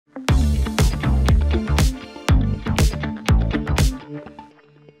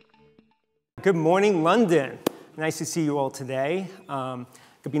Good morning, London. Nice to see you all today.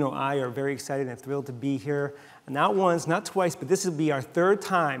 Gabino and I are very excited and thrilled to be here. Not once, not twice, but this will be our third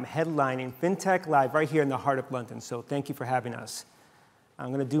time headlining FinTech Live right here in the heart of London. So thank you for having us. I'm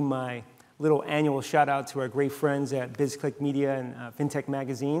going to do my little annual shout out to our great friends at BizClik Media and FinTech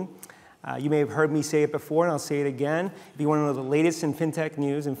Magazine. You may have heard me say it before, and I'll say it again. If you want to know the latest in FinTech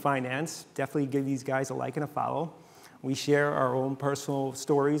news and finance, definitely give these guys a like and a follow. We share our own personal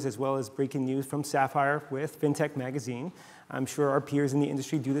stories as well as breaking news from Saphyre with FinTech Magazine. I'm sure our peers in the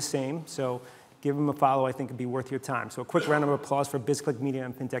industry do the same, so give them a follow. I think it'd be worth your time. So a quick round of applause for BizClik Media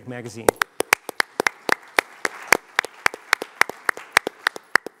and FinTech Magazine.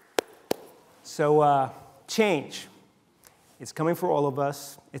 So change. It's coming for all of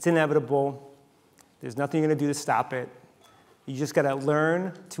us. It's inevitable. There's nothing you're going to do to stop it. You just got to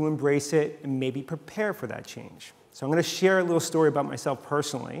learn to embrace it and maybe prepare for that change. So I'm going to share a little story about myself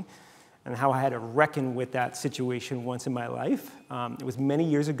personally and how I had to reckon with that situation once in my life. It was many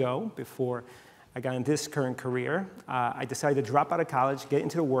years ago before I got into this current career. I decided to drop out of college, get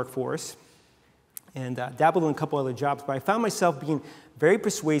into the workforce, and dabbled in a couple other jobs. But I found myself being very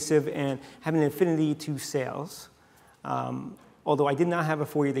persuasive and having an affinity to sales. Although I did not have a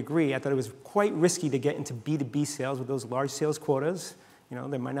 4-year degree, I thought it was quite risky to get into B2B sales with those large sales quotas. You know,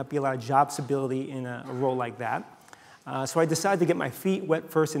 there might not be a lot of job stability in a role like that. So I decided to get my feet wet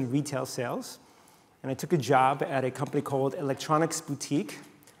first in retail sales. And I took a job at a company called Electronics Boutique.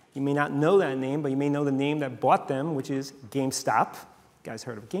 You may not know that name, but you may know the name that bought them, which is GameStop. You guys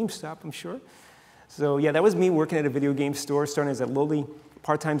heard of GameStop, I'm sure. So yeah, that was me working at a video game store, starting as a lowly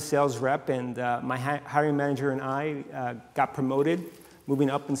part-time sales rep. And my hiring manager and I got promoted, moving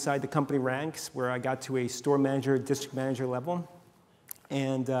up inside the company ranks, where I got to a store manager, district manager level.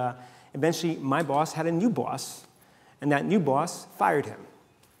 And eventually, my boss had a new boss. And that new boss fired him.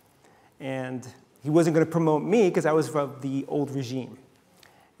 And he wasn't going to promote me because I was from the old regime.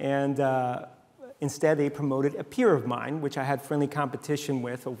 And instead, they promoted a peer of mine, which I had friendly competition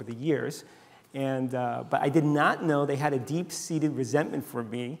with over the years. And, but I did not know they had a deep-seated resentment for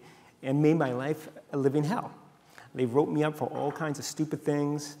me and made my life a living hell. They wrote me up for all kinds of stupid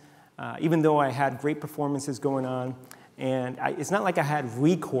things, even though I had great performances going on. And it's not like I had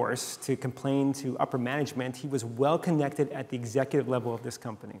recourse to complain to upper management. He was well connected at the executive level of this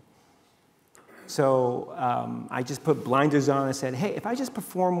company. So I just put blinders on and said, hey, if I just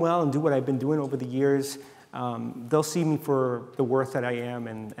perform well and do what I've been doing over the years, they'll see me for the worth that I am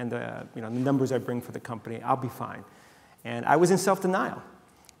and the, the numbers I bring for the company. I'll be fine. And I was in self-denial.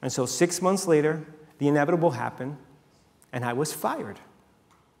 And so 6 months later, the inevitable happened, and I was fired.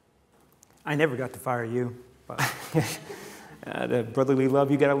 I never got to fire you. The brotherly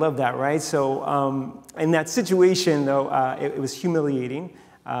love, you gotta love that, right? So in that situation, though, it was humiliating,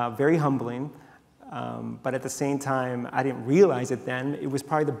 very humbling, but at the same time, I didn't realize it then. It was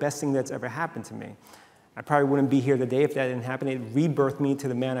probably the best thing that's ever happened to me. I probably wouldn't be here today if that didn't happen. It rebirthed me to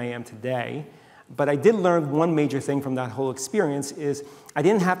the man I am today. But I did learn one major thing from that whole experience is I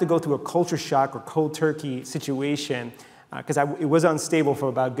didn't have to go through a culture shock or cold turkey situation because it was unstable for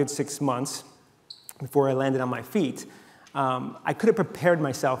about a good 6 months. Before I landed on my feet, I could have prepared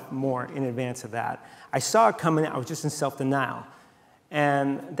myself more in advance of that. I saw it coming, I was just in self-denial.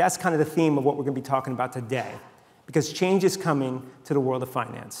 And that's kind of the theme of what we're going to be talking about today, because change is coming to the world of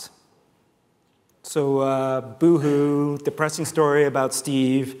finance. So boo-hoo, depressing story about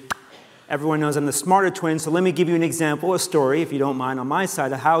Steve. Everyone knows I'm the smarter twin, so let me give you an example, a story, if you don't mind, on my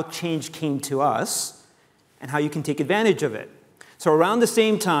side of how change came to us and how you can take advantage of it. So around the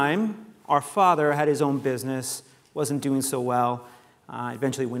same time, our father had his own business, wasn't doing so well,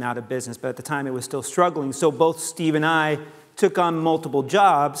 eventually went out of business, but at the time it was still struggling. So both Steve and I took on multiple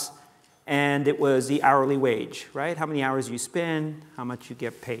jobs, and it was the hourly wage, right? How many hours you spend, how much you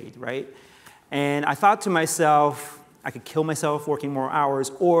get paid, right? And I thought to myself, I could kill myself working more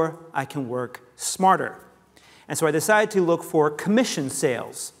hours, or I can work smarter. And so I decided to look for commission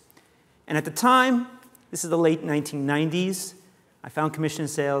sales. And at the time, this is the late 1990s, I found commission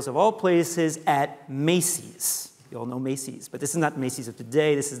sales of all places at Macy's. You all know Macy's, but this is not Macy's of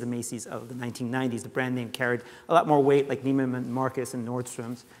today. This is the Macy's of the 1990s. The brand name carried a lot more weight, like Neiman Marcus and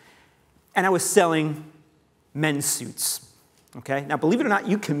Nordstrom's. And I was selling men's suits. Okay? Now, believe it or not,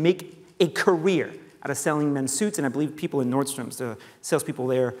 you can make a career out of selling men's suits, and I believe people in Nordstrom's, the salespeople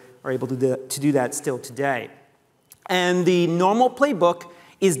there, are able to do that still today. And the normal playbook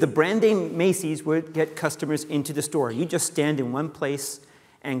is the brand name Macy's would get customers into the store. You just stand in one place,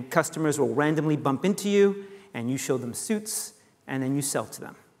 and customers will randomly bump into you, and you show them suits, and then you sell to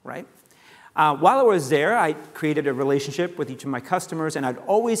them. right? While I was there, I created a relationship with each of my customers, and I'd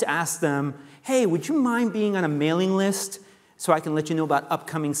always ask them, hey, would you mind being on a mailing list so I can let you know about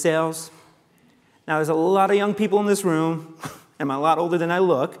upcoming sales? Now, there's a lot of young people in this room. I'm a lot older than I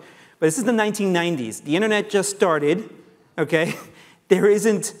look, but this is the 1990s. The internet just started, okay? There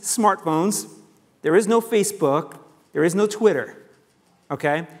isn't smartphones. There is no Facebook. There is no Twitter,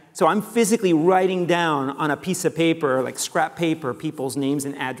 okay? So I'm physically writing down on a piece of paper, like scrap paper, people's names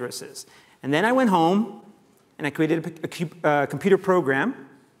and addresses. And then I went home, and I created a computer program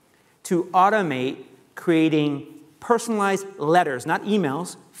to automate creating personalized letters, not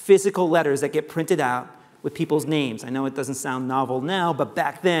emails, physical letters that get printed out with people's names. I know it doesn't sound novel now, but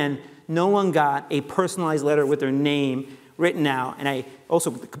back then, no one got a personalized letter with their name written out. And I also,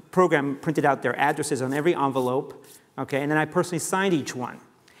 the program printed out their addresses on every envelope, okay? And then I personally signed each one.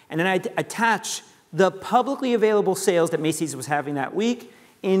 And then I attached the publicly available sales that Macy's was having that week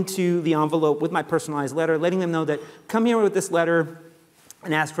into the envelope with my personalized letter, letting them know that, come here with this letter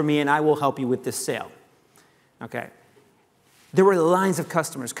and ask for me, and I will help you with this sale, okay? There were lines of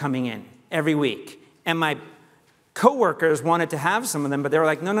customers coming in every week, and my coworkers wanted to have some of them, but they were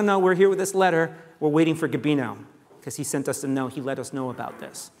like, no, no, no, we're here with this letter. We're waiting for Gabino, because he sent us a note. He let us know about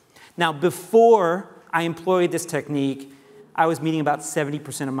this. Now, before I employed this technique, I was meeting about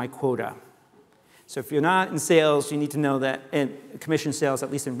 70% of my quota. So if you're not in sales, you need to know that in commission sales,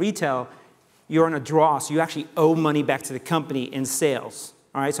 at least in retail, you're on a draw, so you actually owe money back to the company in sales.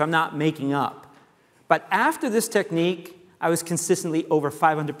 All right, so I'm not making up. But after this technique, I was consistently over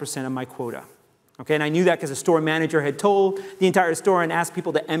 500% of my quota. Okay, and I knew that because the store manager had told the entire store and asked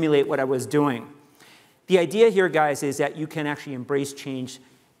people to emulate what I was doing. The idea here, guys, is that you can actually embrace change,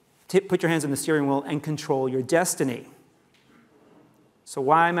 put your hands on the steering wheel, and control your destiny. So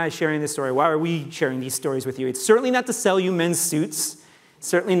why am I sharing this story? Why are we sharing these stories with you? It's certainly not to sell you men's suits.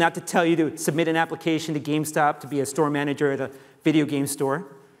 Certainly not to tell you to submit an application to GameStop to be a store manager at a video game store.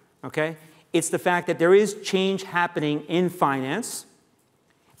 Okay? It's the fact that there is change happening in finance,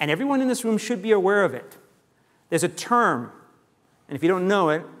 and everyone in this room should be aware of it. There's a term, and if you don't know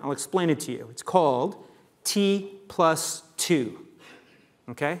it, I'll explain it to you. It's called T+2.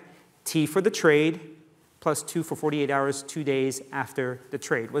 Okay? T for the trade, plus 2 for 48 hours, 2 days after the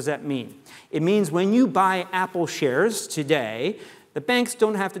trade. What does that mean? It means when you buy Apple shares today, the banks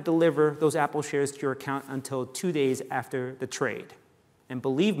don't have to deliver those Apple shares to your account until 2 days after the trade. And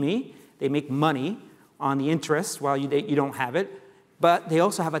believe me, they make money on the interest while you don't have it, but they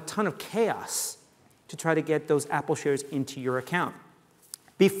also have a ton of chaos to try to get those Apple shares into your account.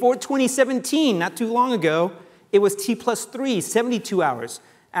 Before 2017, not too long ago, it was T+3, 72 hours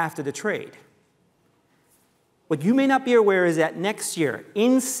after the trade. What you may not be aware is that next year,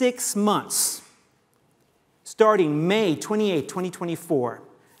 in 6 months, starting May 28, 2024,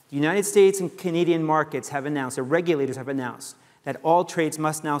 the United States and Canadian markets have announced, the regulators have announced, that all trades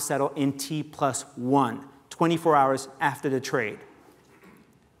must now settle in T+1, 24 hours after the trade.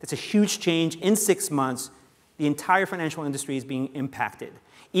 That's a huge change. In 6 months, the entire financial industry is being impacted.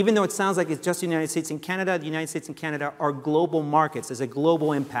 Even though it sounds like it's just the United States and Canada, the United States and Canada are global markets. There's a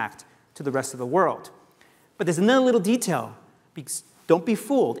global impact to the rest of the world. But there's another little detail. Don't be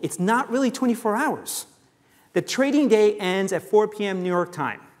fooled. It's not really 24 hours. The trading day ends at 4 p.m. New York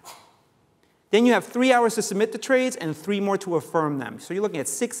time. Then you have 3 hours to submit the trades and 3 more to affirm them. So you're looking at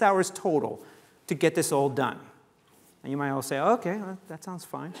 6 hours total to get this all done. And you might all say, oh, okay, well, that sounds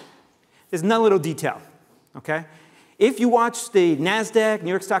fine. There's another little detail, okay? If you watch the NASDAQ, New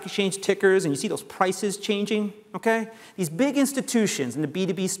York Stock Exchange tickers, and you see those prices changing, okay? These big institutions in the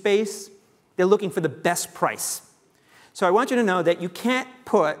B2B space, they're looking for the best price. So I want you to know that you can't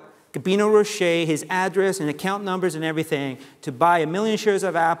put Gabino Roche, his address and account numbers and everything, to buy 1 million shares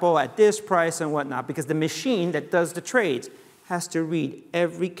of Apple at this price and whatnot, because the machine that does the trades has to read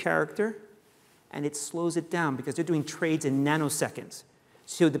every character, and it slows it down because they're doing trades in nanoseconds.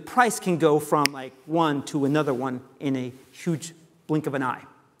 So the price can go from like one to another one in a huge blink of an eye,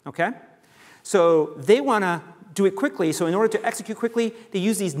 okay? So they want to do it quickly. So in order to execute quickly, they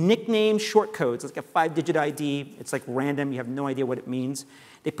use these nickname short codes. It's like a 5-digit ID. It's like random. You have no idea what it means.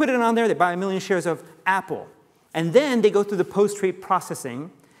 They put it on there. They buy 1 million shares of Apple. And then they go through the post-trade processing,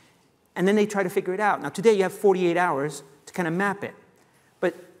 and then they try to figure it out. Now, today you have 48 hours to kind of map it.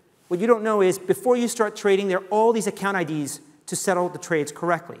 But what you don't know is before you start trading, there are all these account IDs to settle the trades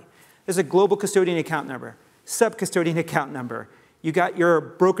correctly. There's a global custodian account number, sub-custodian account number. You got your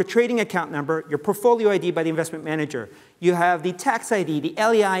broker trading account number, your portfolio ID by the investment manager. You have the tax ID, the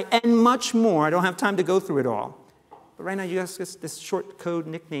LEI, and much more. I don't have time to go through it all. But right now, you have this short code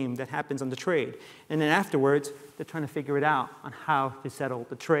nickname that happens on the trade. And then afterwards, they're trying to figure it out on how to settle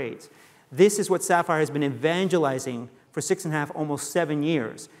the trades. This is what Saphyre has been evangelizing for 6.5, almost 7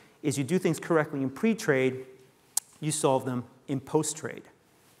 years, is you do things correctly in pre-trade, you solve them in post-trade.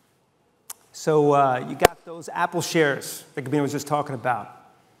 So you got those Apple shares that Gabino was just talking about.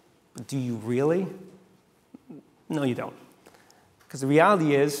 Do you really? No, you don't. Because the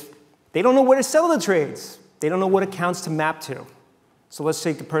reality is, they don't know where to settle the trades. They don't know what accounts to map to. So let's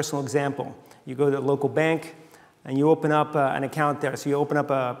take the personal example. You go to the local bank, and you open up an account there. So you open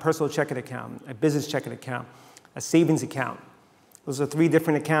up a personal checking account, a business checking account, a savings account. Those are 3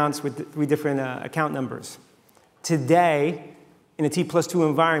 different accounts with 3 different account numbers. Today, in a T+2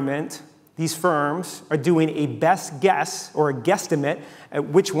 environment, these firms are doing a best guess or a guesstimate at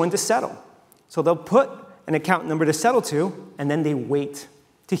which one to settle. So they'll put an account number to settle to, and then they wait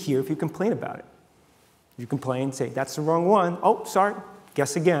to hear if you complain about it. If you complain, say, that's the wrong one. Oh, sorry,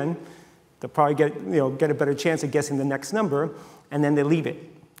 guess again. They'll probably get a better chance of guessing the next number, and then they leave it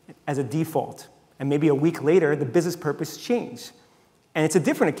as a default. And maybe a week later, the business purpose changed. And it's a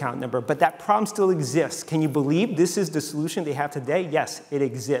different account number, but that problem still exists. Can you believe this is the solution they have today? Yes, it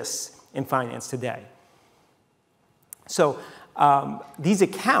exists in finance today. So these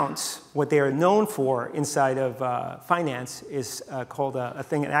accounts, what they are known for inside of finance is called an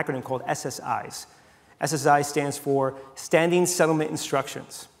acronym called SSIs. SSI stands for Standing Settlement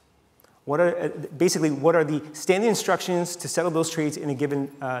Instructions. Basically, what are the standing instructions to settle those trades in a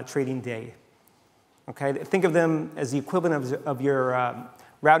given trading day? Okay, think of them as the equivalent of your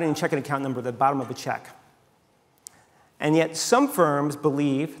routing and checking account number at the bottom of a check. And yet some firms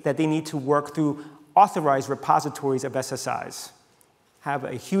believe that they need to work through authorized repositories of SSIs, have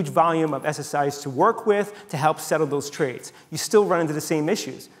a huge volume of SSIs to work with to help settle those trades. You still run into the same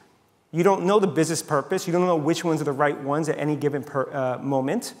issues. You don't know the business purpose. You don't know which ones are the right ones at any given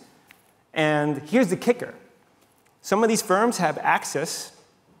moment. And here's the kicker. Some of these firms have access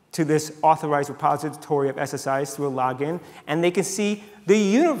to this authorized repository of SSIs through a login, and they can see the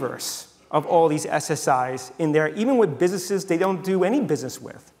universe of all these SSIs in there, even with businesses they don't do any business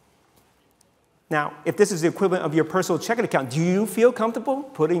with. Now, if this is the equivalent of your personal checking account, do you feel comfortable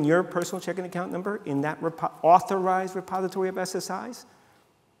putting your personal checking account number in that authorized repository of SSIs?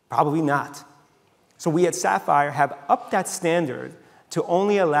 Probably not. So we at Saphyre have upped that standard to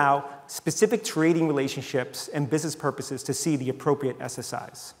only allow specific trading relationships and business purposes to see the appropriate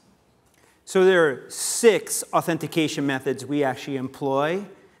SSIs. So there are 6 authentication methods we actually employ.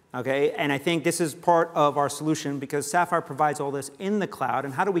 Okay, and I think this is part of our solution because Saphyre provides all this in the cloud.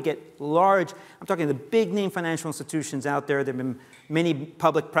 And how do we get large, I'm talking the big name financial institutions out there. There have been many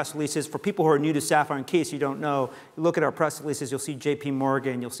public press releases. For people who are new to Saphyre, in case you don't know, you look at our press releases, you'll see JP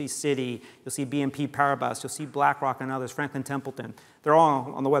Morgan, you'll see Citi, you'll see BNP Paribas, you'll see BlackRock and others, Franklin Templeton. They're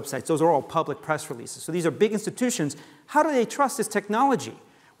all on the websites. Those are all public press releases. So these are big institutions. How do they trust this technology?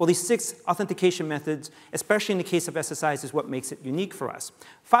 Well, these 6 authentication methods, especially in the case of SSIs, is what makes it unique for us.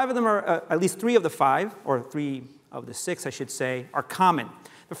 5 of them are, at least 3 of the 5, or 3 of the 6, I should say, are common.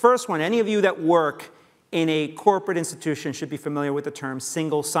 The first one, any of you that work in a corporate institution should be familiar with the term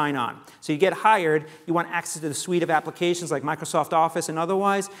single sign-on. So you get hired, you want access to the suite of applications like Microsoft Office and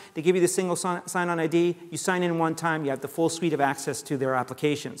otherwise. They give you the single sign-on ID. You sign in one time, you have the full suite of access to their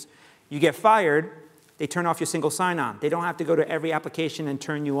applications. You get fired, they turn off your single sign-on. They don't have to go to every application and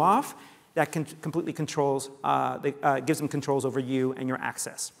turn you off. That completely controls, gives them controls over you and your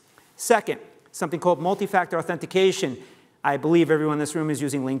access. Second, something called multi-factor authentication. I believe everyone in this room is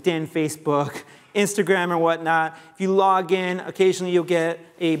using LinkedIn, Facebook, Instagram, or whatnot. If you log in, occasionally you'll get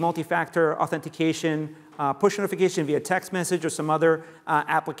a multi-factor authentication push notification via text message or some other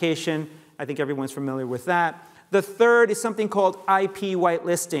application. I think everyone's familiar with that. The third is something called IP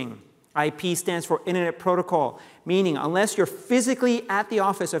whitelisting. IP stands for Internet Protocol, meaning unless you're physically at the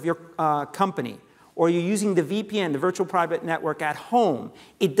office of your company or you're using the VPN, the virtual private network at home,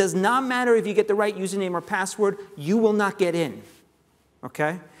 it does not matter if you get the right username or password, you will not get in,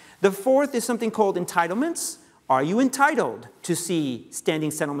 okay? The fourth is something called entitlements. Are you entitled to see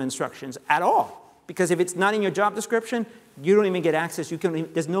standing settlement instructions at all? Because if it's not in your job description, you don't even get access.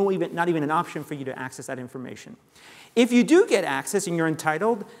 There's not even an option for you to access that information. If you do get access and you're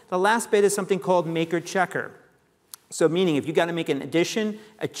entitled, the last bit is something called maker-checker. So meaning if you got to make an addition,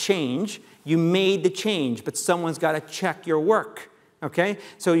 a change, you made the change, but someone's got to check your work. Okay?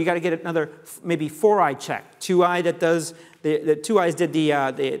 So you got to get another maybe 4-eye check. 2-eye that does, the 2 eyes did the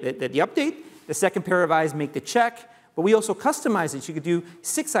update. The second pair of eyes make the check. But we also customize it. You could do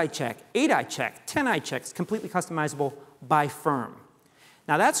 6-eye check, 8-eye check, 10-eye checks, completely customizable by firm.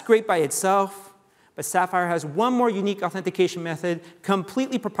 Now that's great by itself. But Saphyre has one more unique authentication method,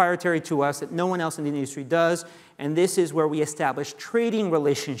 completely proprietary to us, that no one else in the industry does, and this is where we establish trading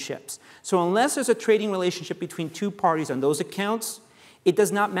relationships. So unless there's a trading relationship between two parties on those accounts, it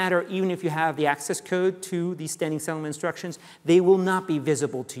does not matter even if you have the access code to these standing settlement instructions, they will not be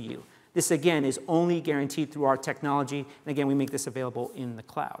visible to you. This, again, is only guaranteed through our technology, and again, we make this available in the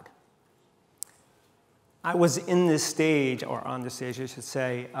cloud. I was in this stage, or on this stage, I should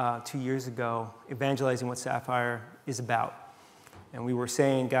say, 2 years ago, evangelizing what Saphyre is about. And we were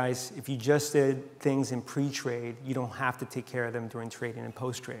saying, guys, if you just did things in pre-trade, you don't have to take care of them during trading and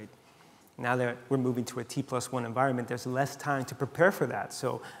post-trade. Now that we're moving to a T+1 environment, there's less time to prepare for that.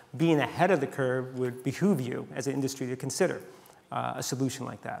 So being ahead of the curve would behoove you as an industry to consider a solution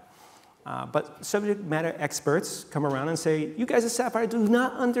like that. But subject matter experts come around and say, you guys at Saphyre do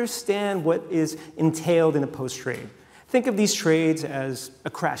not understand what is entailed in a post-trade. Think of these trades as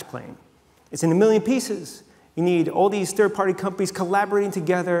a crash plane. It's in a million pieces. You need all these third-party companies collaborating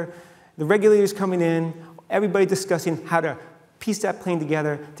together, the regulators coming in, everybody discussing how to piece that plane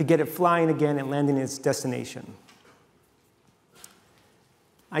together to get it flying again and landing in its destination.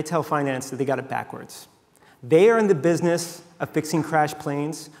 I tell finance that they got it backwards. They are in the business of fixing crash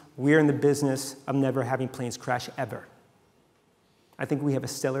planes. We're in the business of never having planes crash ever. I think we have a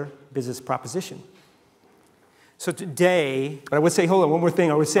stellar business proposition. So today... But I would say, hold on, one more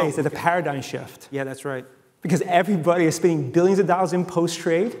thing I would say is that the paradigm shift. Yeah, that's right. Because everybody is spending billions of dollars in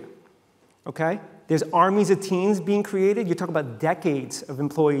post-trade, okay? There's armies of teams being created. You're talking about decades of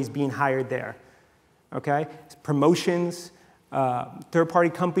employees being hired there, okay? Promotions, third-party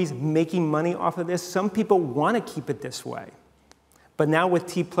companies making money off of this. Some people want to keep it this way. But now with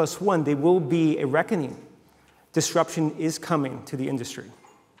T+1, there will be a reckoning. Disruption is coming to the industry.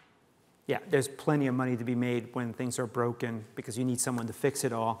 Yeah, there's plenty of money to be made when things are broken because you need someone to fix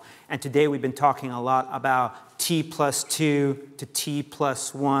it all. And today we've been talking a lot about T+2 to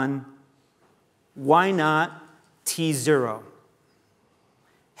T+1. Why not T0?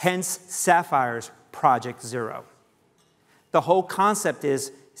 Hence Saphyre's Project Zero. The whole concept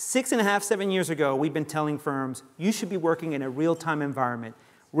is 6.5, 7 years ago, we've been telling firms, you should be working in a real-time environment.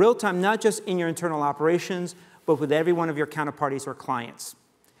 Real-time not just in your internal operations, but with every one of your counterparties or clients.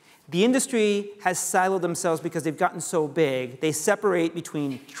 The industry has siloed themselves because they've gotten so big. They separate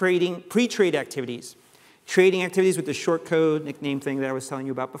between trading, pre-trade activities, trading activities with the short code nickname thing that I was telling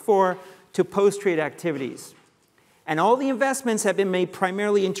you about before, to post-trade activities. And all the investments have been made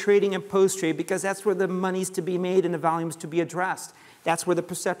primarily in trading and post-trade because that's where the money's to be made and the volume's to be addressed. That's where the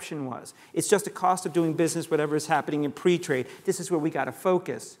perception was. It's just a cost of doing business, whatever is happening in pre-trade. This is where we got to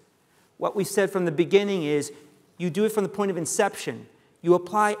focus. What we said from the beginning is you do it from the point of inception. You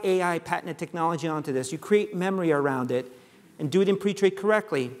apply AI patented technology onto this. You create memory around it and do it in pre-trade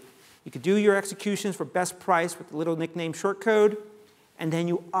correctly. You could do your executions for best price with the little nickname short code, and then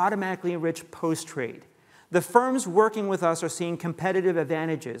you automatically enrich post-trade. The firms working with us are seeing competitive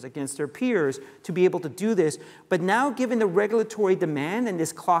advantages against their peers to be able to do this. But now, given the regulatory demand and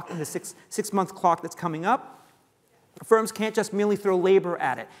this clock, and the six-month clock that's coming up, firms can't just merely throw labor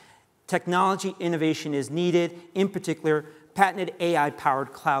at it. Technology innovation is needed, in particular, patented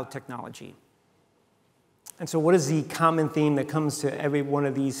AI-powered cloud technology. And so what is the common theme that comes to every one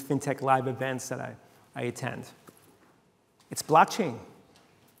of these FinTech Live events that I attend? It's blockchain.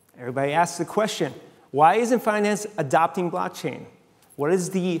 Everybody asks the question, why isn't finance adopting blockchain? What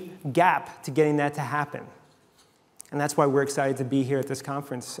is the gap to getting that to happen? And that's why we're excited to be here at this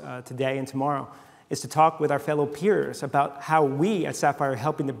conference today and tomorrow, is to talk with our fellow peers about how we at Saphyre are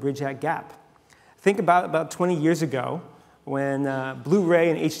helping to bridge that gap. Think about 20 years ago when Blu-ray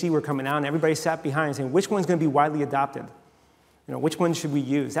and HD were coming out and everybody sat behind saying, which one's going to be widely adopted? You know, which one should we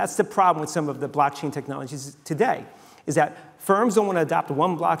use? That's the problem with some of the blockchain technologies today, is that firms don't want to adopt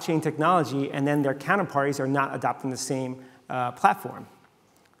one blockchain technology and then their counterparties are not adopting the same platform.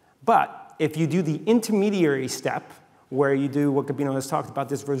 But if you do the intermediary step, where you do what Gabino has talked about,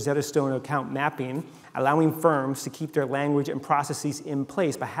 this Rosetta Stone account mapping, allowing firms to keep their language and processes in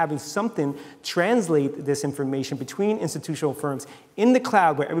place by having something translate this information between institutional firms in the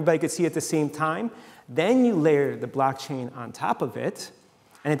cloud where everybody could see it at the same time, then you layer the blockchain on top of it.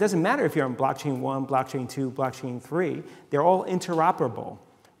 And it doesn't matter if you're on blockchain 1, blockchain 2, blockchain 3. They're all interoperable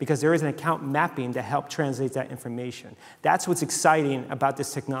because there is an account mapping to help translate that information. That's what's exciting about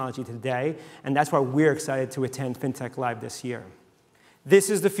this technology today, and that's why we're excited to attend FinTech Live this year. This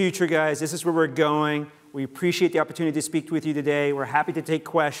is the future, guys. This is where we're going. We appreciate the opportunity to speak with you today. We're happy to take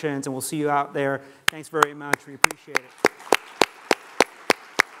questions, and we'll see you out there. Thanks very much. We appreciate it.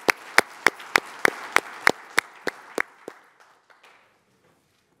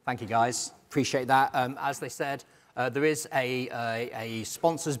 Thank you, guys. Appreciate that. As they said, there is a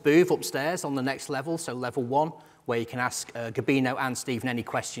sponsors booth upstairs on the next level, so level 1, where you can ask Gabino and Stephen any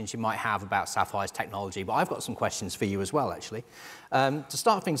questions you might have about Saphyre's technology. But I've got some questions for you as well, actually. To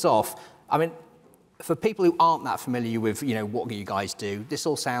start things off, I mean, for people who aren't that familiar with, what you guys do, this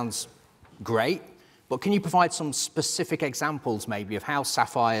all sounds great. But can you provide some specific examples, maybe, of how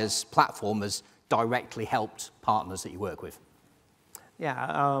Saphyre's platform has directly helped partners that you work with?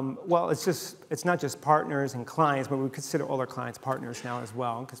 Yeah, well, it's not just partners and clients, but we consider all our clients partners now as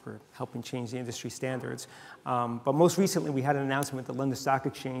well, because we're helping change the industry standards. But most recently, we had an announcement with the London Stock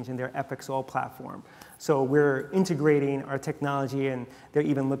Exchange and their FXall platform. So we're integrating our technology, and they're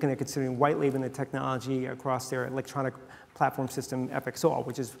even looking at considering white labeling the technology across their electronic platform system, FXall,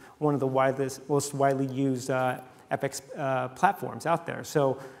 which is one of the most widely used FX platforms out there.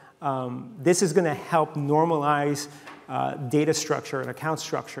 So this is going to help normalize data structure and account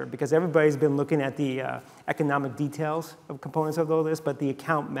structure, because everybody's been looking at the economic details of components of all this, but the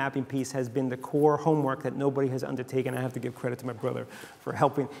account mapping piece has been the core homework that nobody has undertaken. I have to give credit to my brother for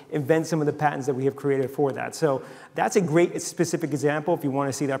helping invent some of the patents that we have created for that. So that's a great specific example. If you want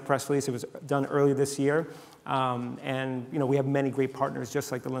to see that press release, it was done early this year. And we have many great partners,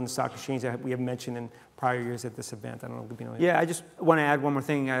 just like the London Stock Exchange that we have mentioned in prior years at this event. I don't know, Gabino. Yeah, I just want to add one more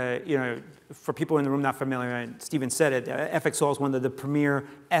thing. For people in the room not familiar, Stephen said it, FXall is one of the premier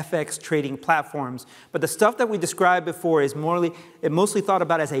FX trading platforms. But the stuff that we described before is mostly thought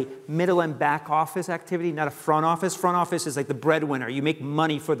about as a middle and back office activity, not a front office. Front office is like the breadwinner. You make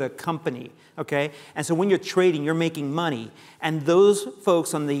money for the company, okay? And so when you're trading, you're making money. And those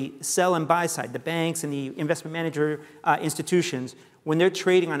folks on the sell and buy side, the banks and the investment manager institutions, when they're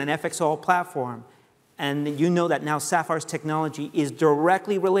trading on an FXall platform, and you know that now Saphyre's technology is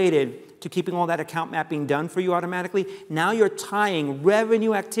directly related to keeping all that account mapping done for you automatically, now you're tying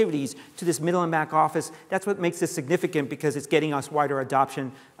revenue activities to this middle and back office. That's what makes this significant, because it's getting us wider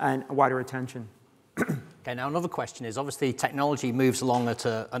adoption and wider attention. Okay, now another question is, obviously technology moves along at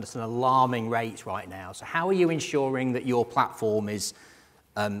an alarming rate right now. So how are you ensuring that your platform is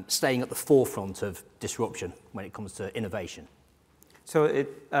staying at the forefront of disruption when it comes to innovation? So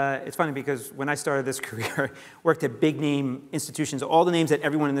it's funny, because when I started this career, worked at big name institutions, all the names that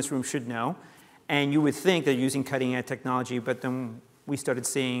everyone in this room should know, and you would think they're using cutting edge technology, but then we started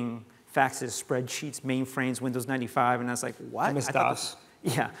seeing faxes, spreadsheets, mainframes, Windows 95, and I was like, what? MS-DOS.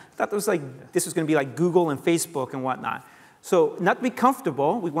 Yeah, I thought this was going to be like Google and Facebook and whatnot. So not to be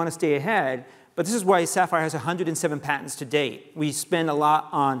comfortable, we want to stay ahead, but this is why Saphyre has 107 patents to date. We spend a lot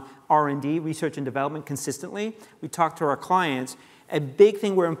on R&D, research and development, consistently. We talk to our clients. A big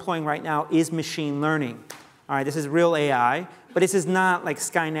thing we're employing right now is machine learning. All right, this is real AI, but this is not like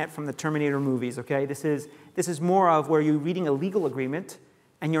Skynet from the Terminator movies, okay? This is more of where you're reading a legal agreement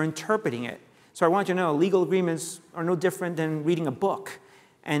and you're interpreting it. So I want you to know, legal agreements are no different than reading a book,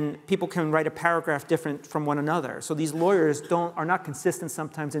 and people can write a paragraph different from one another. So these lawyers are not consistent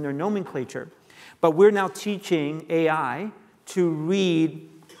sometimes in their nomenclature. But we're now teaching AI to read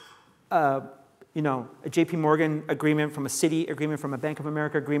a JP Morgan agreement from a Citi agreement, from a Bank of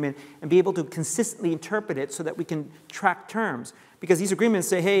America agreement, and be able to consistently interpret it so that we can track terms. Because these agreements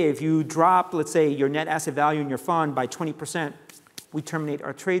say, hey, if you drop, let's say, your net asset value in your fund by 20%, we terminate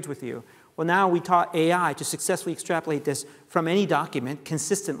our trades with you. Well, now we taught AI to successfully extrapolate this from any document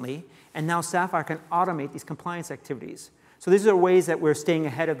consistently, and now Saphyre can automate these compliance activities. So these are ways that we're staying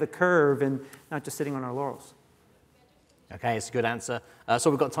ahead of the curve and not just sitting on our laurels. Okay, it's a good answer. So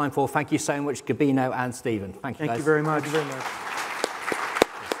we've got time for thank you so much, Gabino and Stephen. Thank you, guys. Thank you very much. Thank you very much.